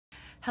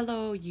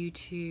Hello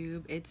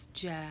YouTube, it's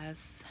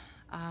Jess.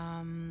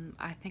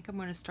 I think I'm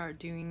going to start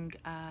doing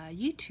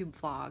YouTube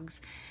vlogs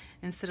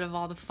instead of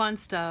all the fun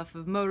stuff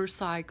of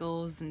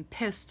motorcycles and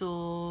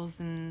pistols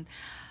and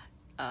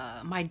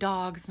my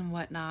dogs and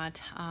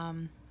whatnot.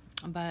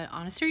 But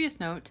on a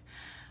serious note,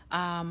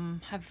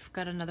 I've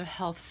got another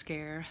health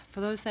scare.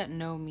 For those that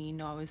know me,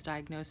 know I was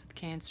diagnosed with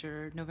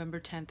cancer November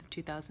 10th of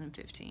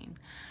 2015.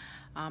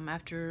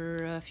 After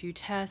a few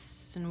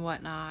tests and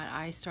whatnot,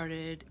 I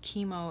started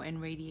chemo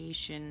and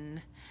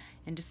radiation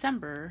in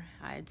December.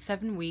 I had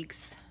 7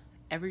 weeks,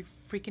 every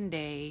freaking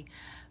day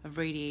of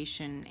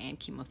radiation and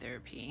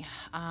chemotherapy.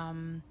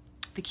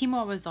 The chemo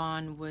I was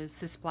on was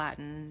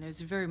cisplatin. It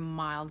was a very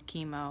mild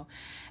chemo.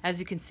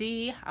 As you can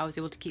see, I was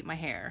able to keep my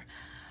hair.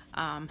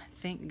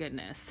 Thank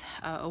goodness.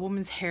 A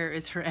woman's hair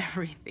is her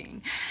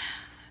everything.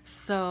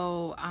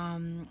 So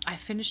I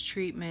finished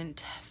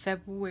treatment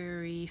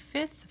February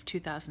 5th of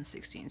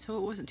 2016, so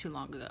it wasn't too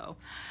long ago.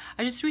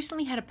 I just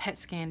recently had a PET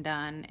scan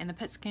done, and the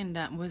PET scan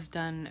was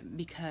done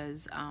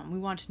because we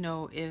wanted to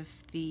know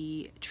if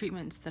the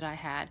treatments that I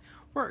had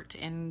worked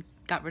and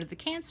got rid of the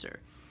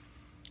cancer.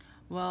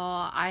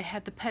 Well, I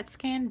had the PET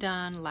scan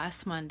done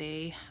last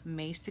Monday,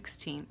 May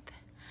 16th.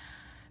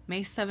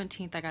 May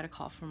 17th, I got a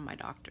call from my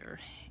doctor,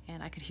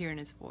 and I could hear in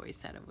his voice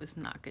that it was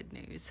not good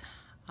news.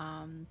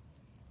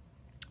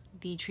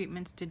 The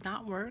treatments did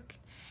not work,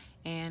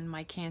 and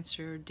my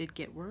cancer did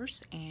get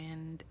worse,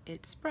 and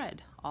it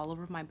spread all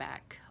over my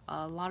back.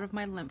 A lot of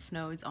my lymph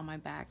nodes on my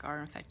back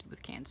are infected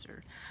with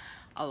cancer.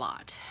 A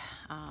lot.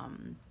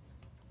 And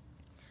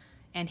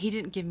he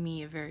didn't give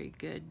me a very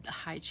good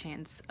high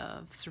chance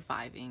of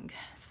surviving,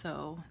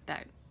 so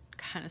that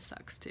kind of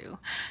sucks too,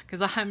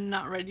 because I'm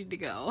not ready to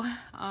go.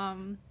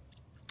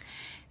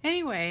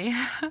 Anyway,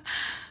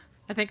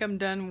 I think I'm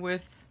done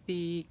with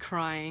the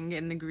crying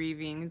and the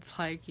grieving. It's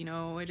like, you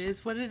know, it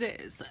is what it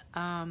is.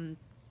 I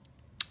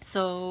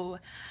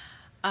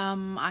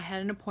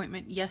had an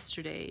appointment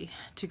yesterday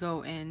to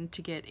go in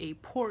to get a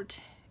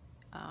port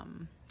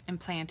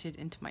implanted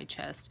into my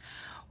chest.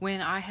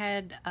 When I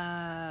had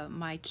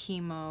my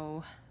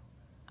chemo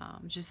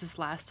just this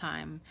last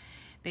time,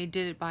 they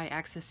did it by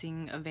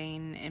accessing a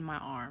vein in my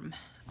arm.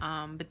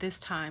 But this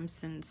time,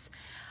 since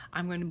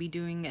I'm going to be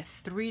doing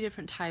 3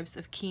 different types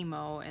of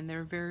chemo, and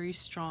they're very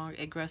strong,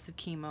 aggressive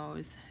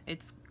chemos,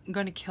 it's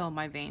going to kill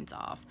my veins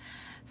off.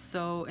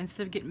 So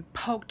instead of getting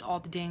poked all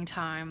the dang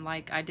time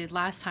like I did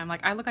last time,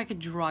 like I look like a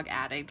drug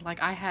addict.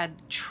 Like I had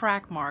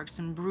track marks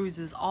and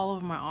bruises all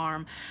over my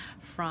arm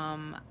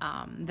from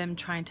them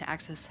trying to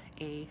access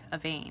a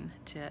vein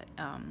to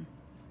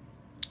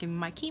give me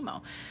my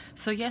chemo.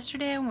 So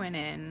yesterday I went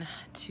in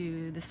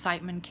to the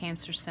Siteman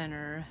Cancer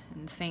Center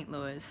in St.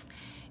 Louis,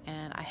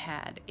 and I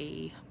had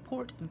a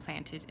port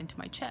implanted into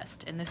my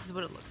chest, and this is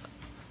what it looks like.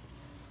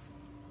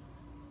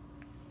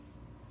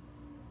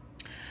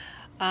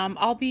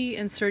 I'll be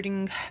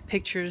inserting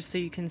pictures so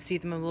you can see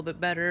them a little bit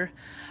better.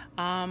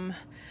 But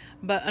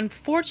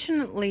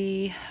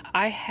unfortunately,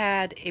 I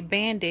had a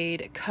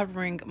band-aid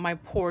covering my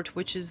port,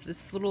 which is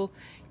this little,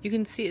 you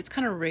can see it's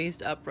kind of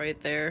raised up right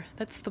there.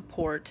 That's the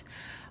port.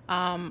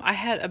 I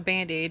had a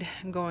band-aid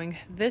going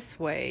this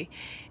way,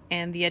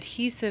 and the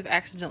adhesive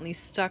accidentally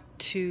stuck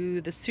to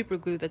the super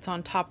glue that's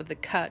on top of the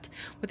cut.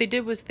 What they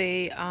did was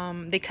they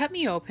cut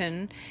me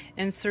open,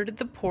 inserted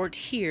the port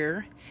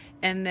here,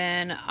 and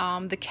then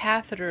the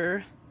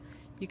catheter,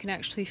 you can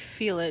actually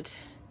feel it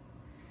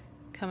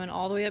coming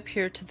all the way up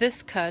here to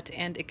this cut,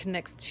 and it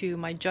connects to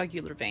my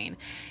jugular vein.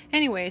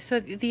 Anyway,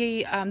 so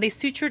they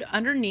sutured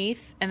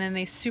underneath, and then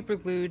they super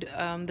glued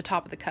the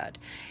top of the cut.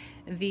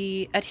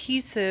 The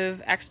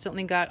adhesive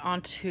accidentally got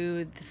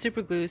onto the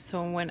super glue,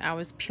 so when I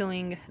was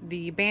peeling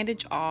the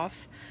bandage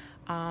off,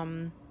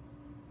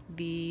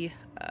 the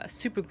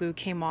super glue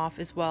came off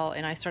as well,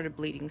 and I started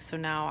bleeding, so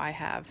now I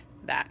have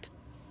that.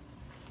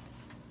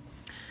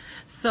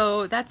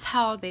 So that's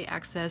how they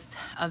access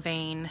a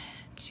vein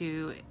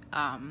to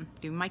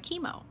do my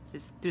chemo,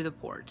 is through the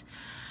port.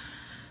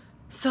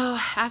 So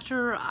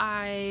after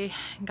I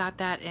got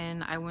that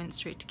in, I went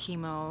straight to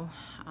chemo.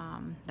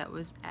 That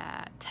was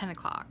at 10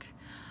 o'clock.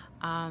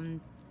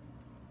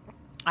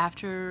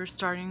 After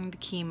starting the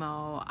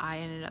chemo, I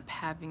ended up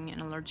having an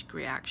allergic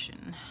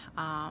reaction.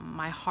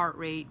 My heart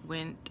rate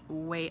went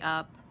way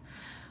up.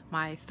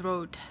 My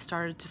throat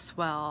started to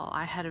swell.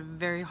 I had a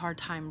very hard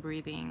time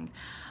breathing.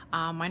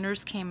 My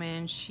nurse came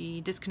in,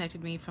 she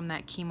disconnected me from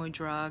that chemo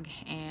drug,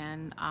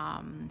 and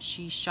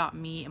she shot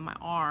me in my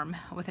arm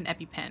with an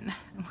EpiPen,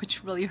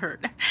 which really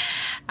hurt.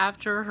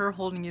 After her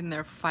holding in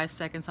there for 5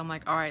 seconds, I'm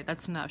like, all right,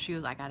 that's enough. She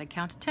was like, I gotta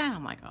count to 10.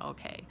 I'm like, oh,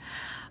 okay.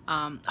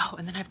 Oh,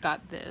 and then I've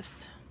got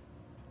this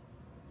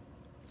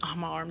on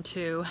my arm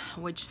too,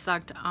 which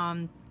sucked.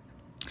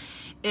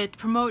 It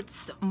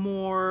promotes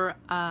more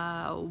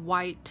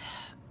white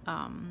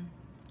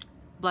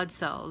blood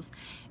cells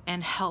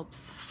and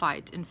helps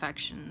fight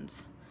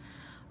infections.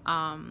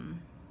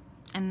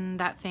 And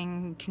that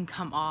thing can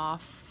come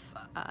off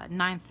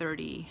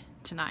 9:30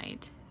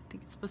 tonight. I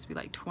think it's supposed to be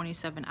like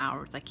 27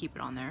 hours. I keep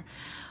it on there.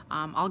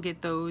 I'll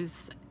get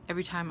those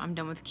every time I'm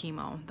done with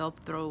chemo. They'll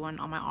throw one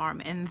on my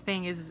arm, and the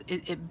thing is,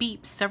 it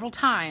beeps several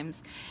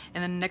times,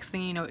 and then next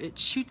thing you know, it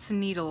shoots a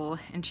needle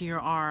into your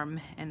arm,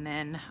 and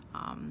then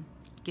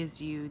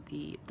gives you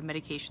the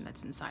medication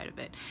that's inside of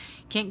it.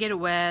 Can't get it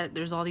wet.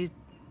 There's all these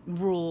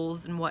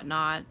rules and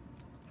whatnot.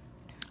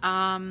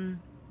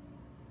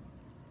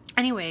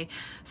 Anyway,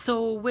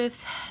 so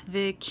with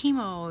the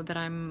chemo that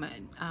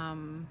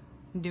I'm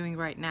doing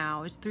right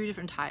now, it's 3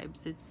 different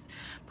types. It's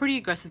pretty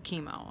aggressive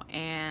chemo,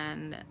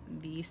 and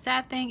the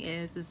sad thing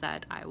is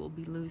that I will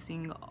be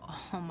losing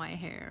all my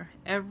hair.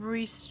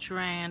 Every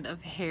strand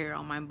of hair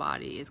on my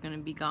body is going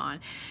to be gone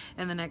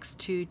in the next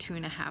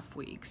 2.5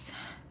 weeks.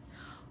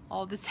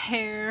 All this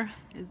hair,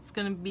 it's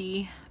going to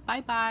be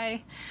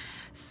bye-bye.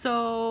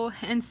 So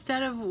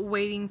instead of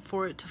waiting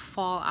for it to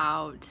fall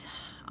out,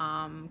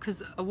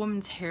 because a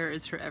woman's hair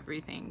is her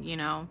everything, you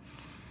know.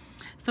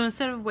 So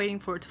instead of waiting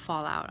for it to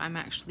fall out, I'm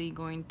actually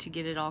going to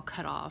get it all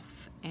cut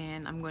off,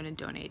 and I'm going to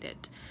donate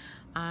it.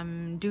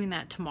 I'm doing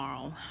that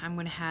tomorrow. I'm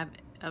going to have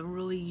a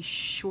really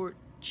short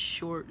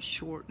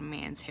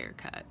man's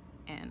haircut,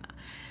 and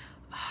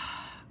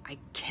I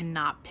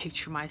cannot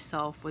picture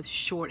myself with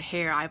short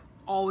hair. I've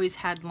always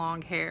had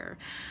long hair.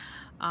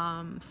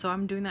 So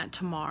I'm doing that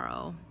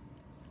tomorrow.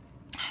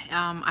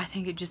 I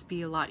think it'd just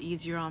be a lot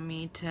easier on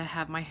me to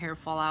have my hair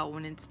fall out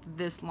when it's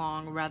this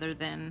long rather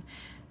than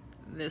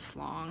this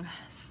long.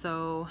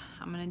 So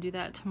I'm gonna do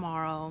that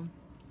tomorrow.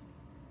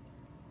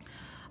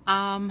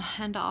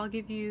 And I'll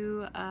give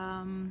you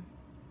I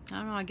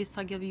don't know, I guess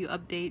I'll give you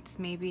updates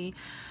maybe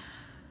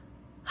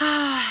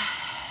as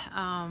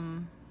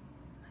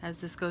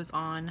this goes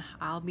on.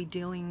 I'll be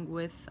dealing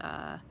with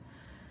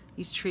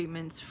these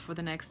treatments for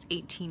the next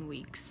 18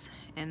 weeks,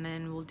 and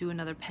then we'll do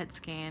another PET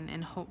scan,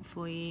 and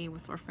hopefully,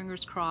 with our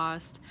fingers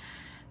crossed,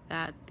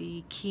 that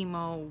the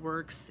chemo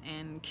works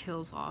and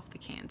kills off the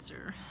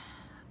cancer.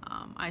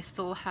 I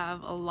still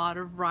have a lot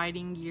of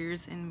riding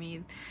years in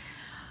me.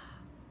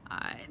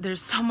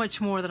 There's so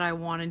much more that I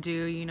want to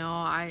do, you know.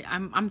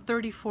 I'm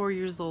 34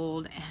 years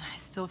old, and I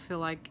still feel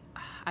like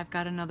I've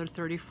got another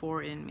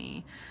 34 in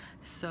me.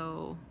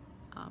 So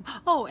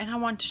oh, and I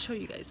wanted to show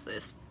you guys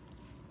this.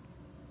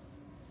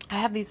 I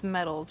have these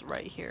medals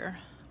right here.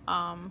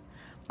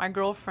 My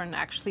girlfriend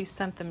actually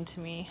sent them to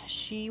me.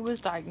 She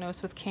was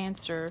diagnosed with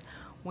cancer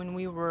when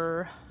we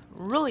were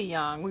really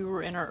young. We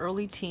were in our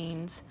early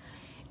teens,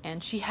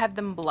 and she had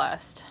them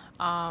blessed.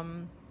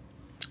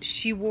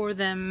 She wore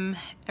them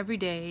every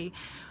day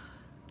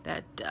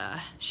that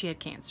she had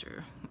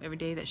cancer. Every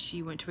day that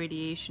she went to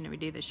radiation, every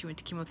day that she went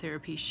to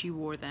chemotherapy, she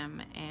wore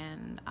them,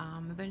 and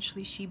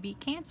eventually she beat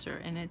cancer,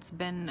 and it's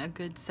been a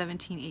good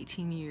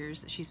 17-18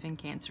 years that she's been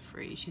cancer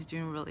free. She's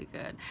doing really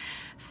good.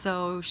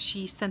 So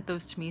she sent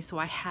those to me, so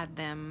I had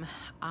them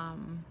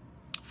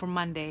for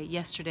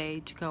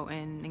yesterday, to go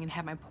in and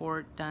have my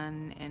port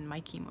done and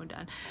my chemo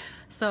done.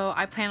 So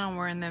I plan on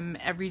wearing them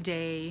every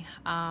day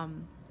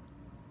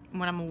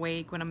when I'm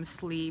awake, when I'm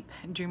asleep,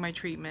 during my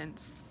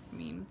treatments. I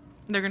mean,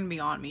 they're going to be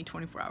on me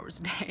 24 hours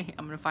a day.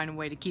 I'm going to find a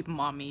way to keep them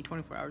on me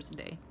 24 hours a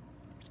day.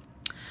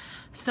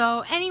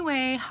 So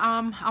anyway,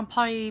 I'll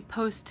probably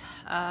post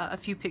a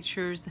few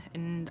pictures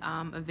and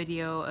a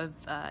video of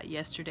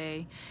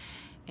yesterday.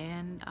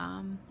 And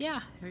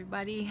yeah,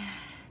 everybody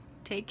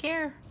take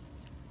care.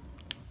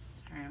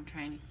 Alright, I'm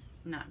trying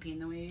to not be in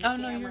the way of your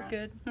camera. No, you're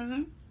good.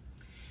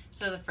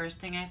 So the first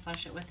thing I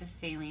flush it with is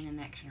saline, and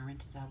that kind of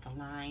rinses out the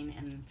line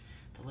and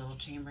the little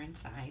chamber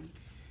inside.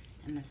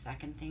 And the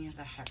second thing is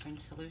a heparin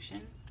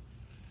solution,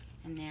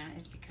 and that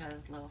is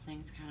because little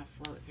things kind of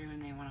float through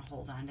and they want to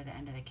hold on to the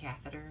end of the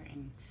catheter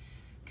and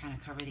kind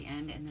of cover the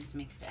end, and this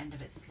makes the end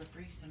of it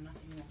slippery so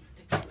nothing will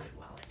stick to it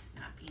while it's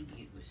not being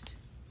used.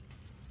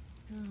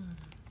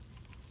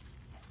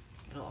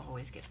 It'll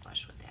always get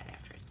flushed with that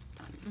after it's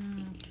done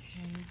being used.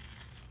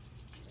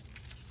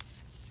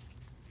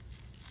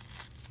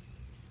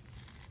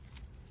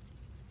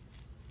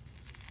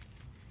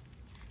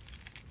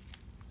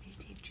 They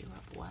taped you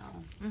up well.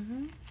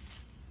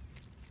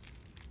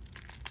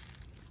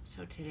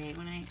 So today,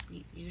 when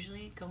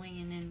usually going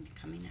in and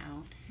coming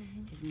out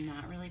is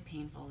not really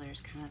painful.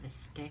 There's kind of the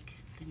stick,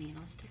 the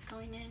needle stick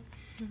going in,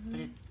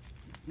 but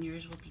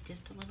yours will be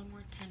just a little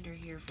more tender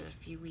here for a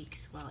few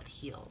weeks while it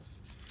heals.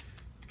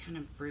 It's kind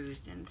of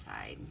bruised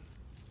inside.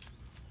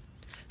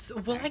 So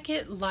will I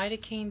get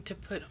lidocaine to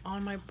put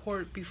on my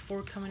port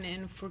before coming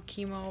in for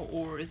chemo,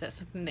 or is that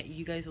something that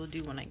you guys will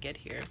do when I get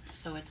here?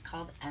 So it's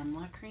called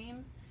Emla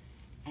cream,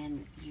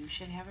 and you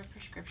should have a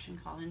prescription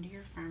called into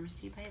your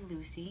pharmacy by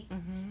Lucy,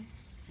 and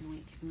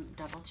we can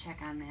double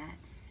check on that.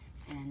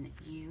 And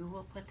you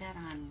will put that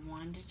on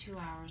 1 to 2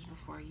 hours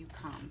before you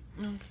come.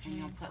 And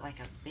you'll put like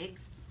a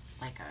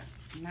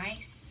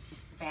nice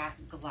fat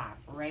glop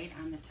right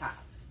on the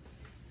top,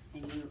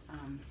 and you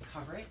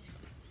cover it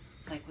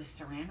like with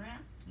saran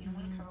wrap. You don't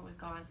want to cover it with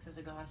gauze because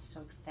the gauze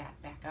soaks that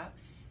back up,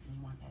 and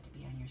you want that to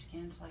be on your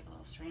skin. So like a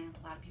little saran wrap.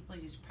 A lot of people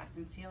use press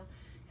and seal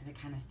because it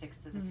kind of sticks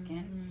to the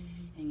skin,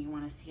 and you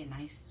want to see a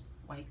nice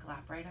white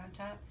glop right on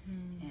top.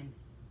 And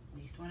at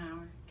least 1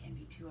 hour, can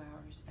be 2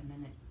 hours, and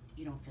then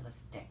you don't feel a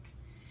stick.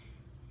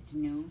 It's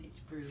new, it's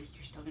bruised.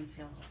 You're still going to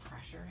feel a little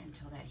pressure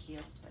until that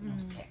heals, but no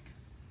stick.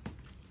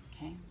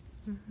 Okay?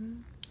 Mm-hmm.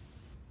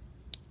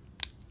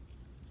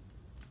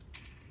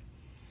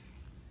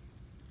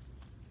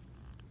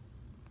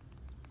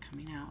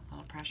 Coming out, a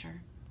little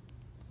pressure.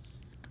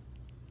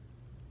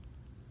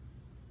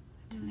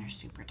 And they're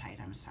super tight,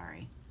 I'm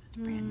sorry. It's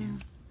brand new.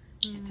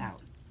 It's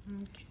out.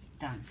 Okay.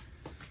 Done.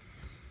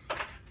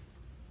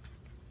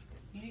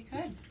 You did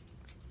good.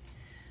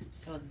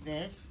 So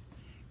this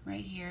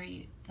right here,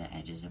 the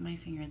edges of my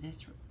finger,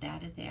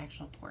 that is the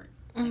actual port.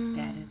 Like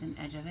that is an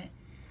edge of it.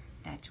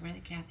 That's where the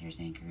catheter is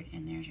anchored,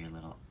 and there's your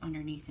little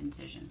underneath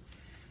incision.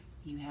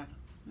 You have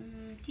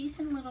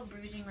decent little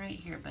bruising right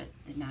here, but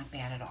not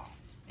bad at all.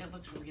 It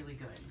looks really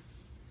good.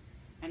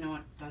 I know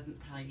it doesn't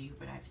probably to you,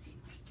 but I've seen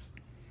like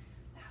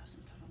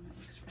thousands of them. It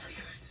looks really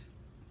good.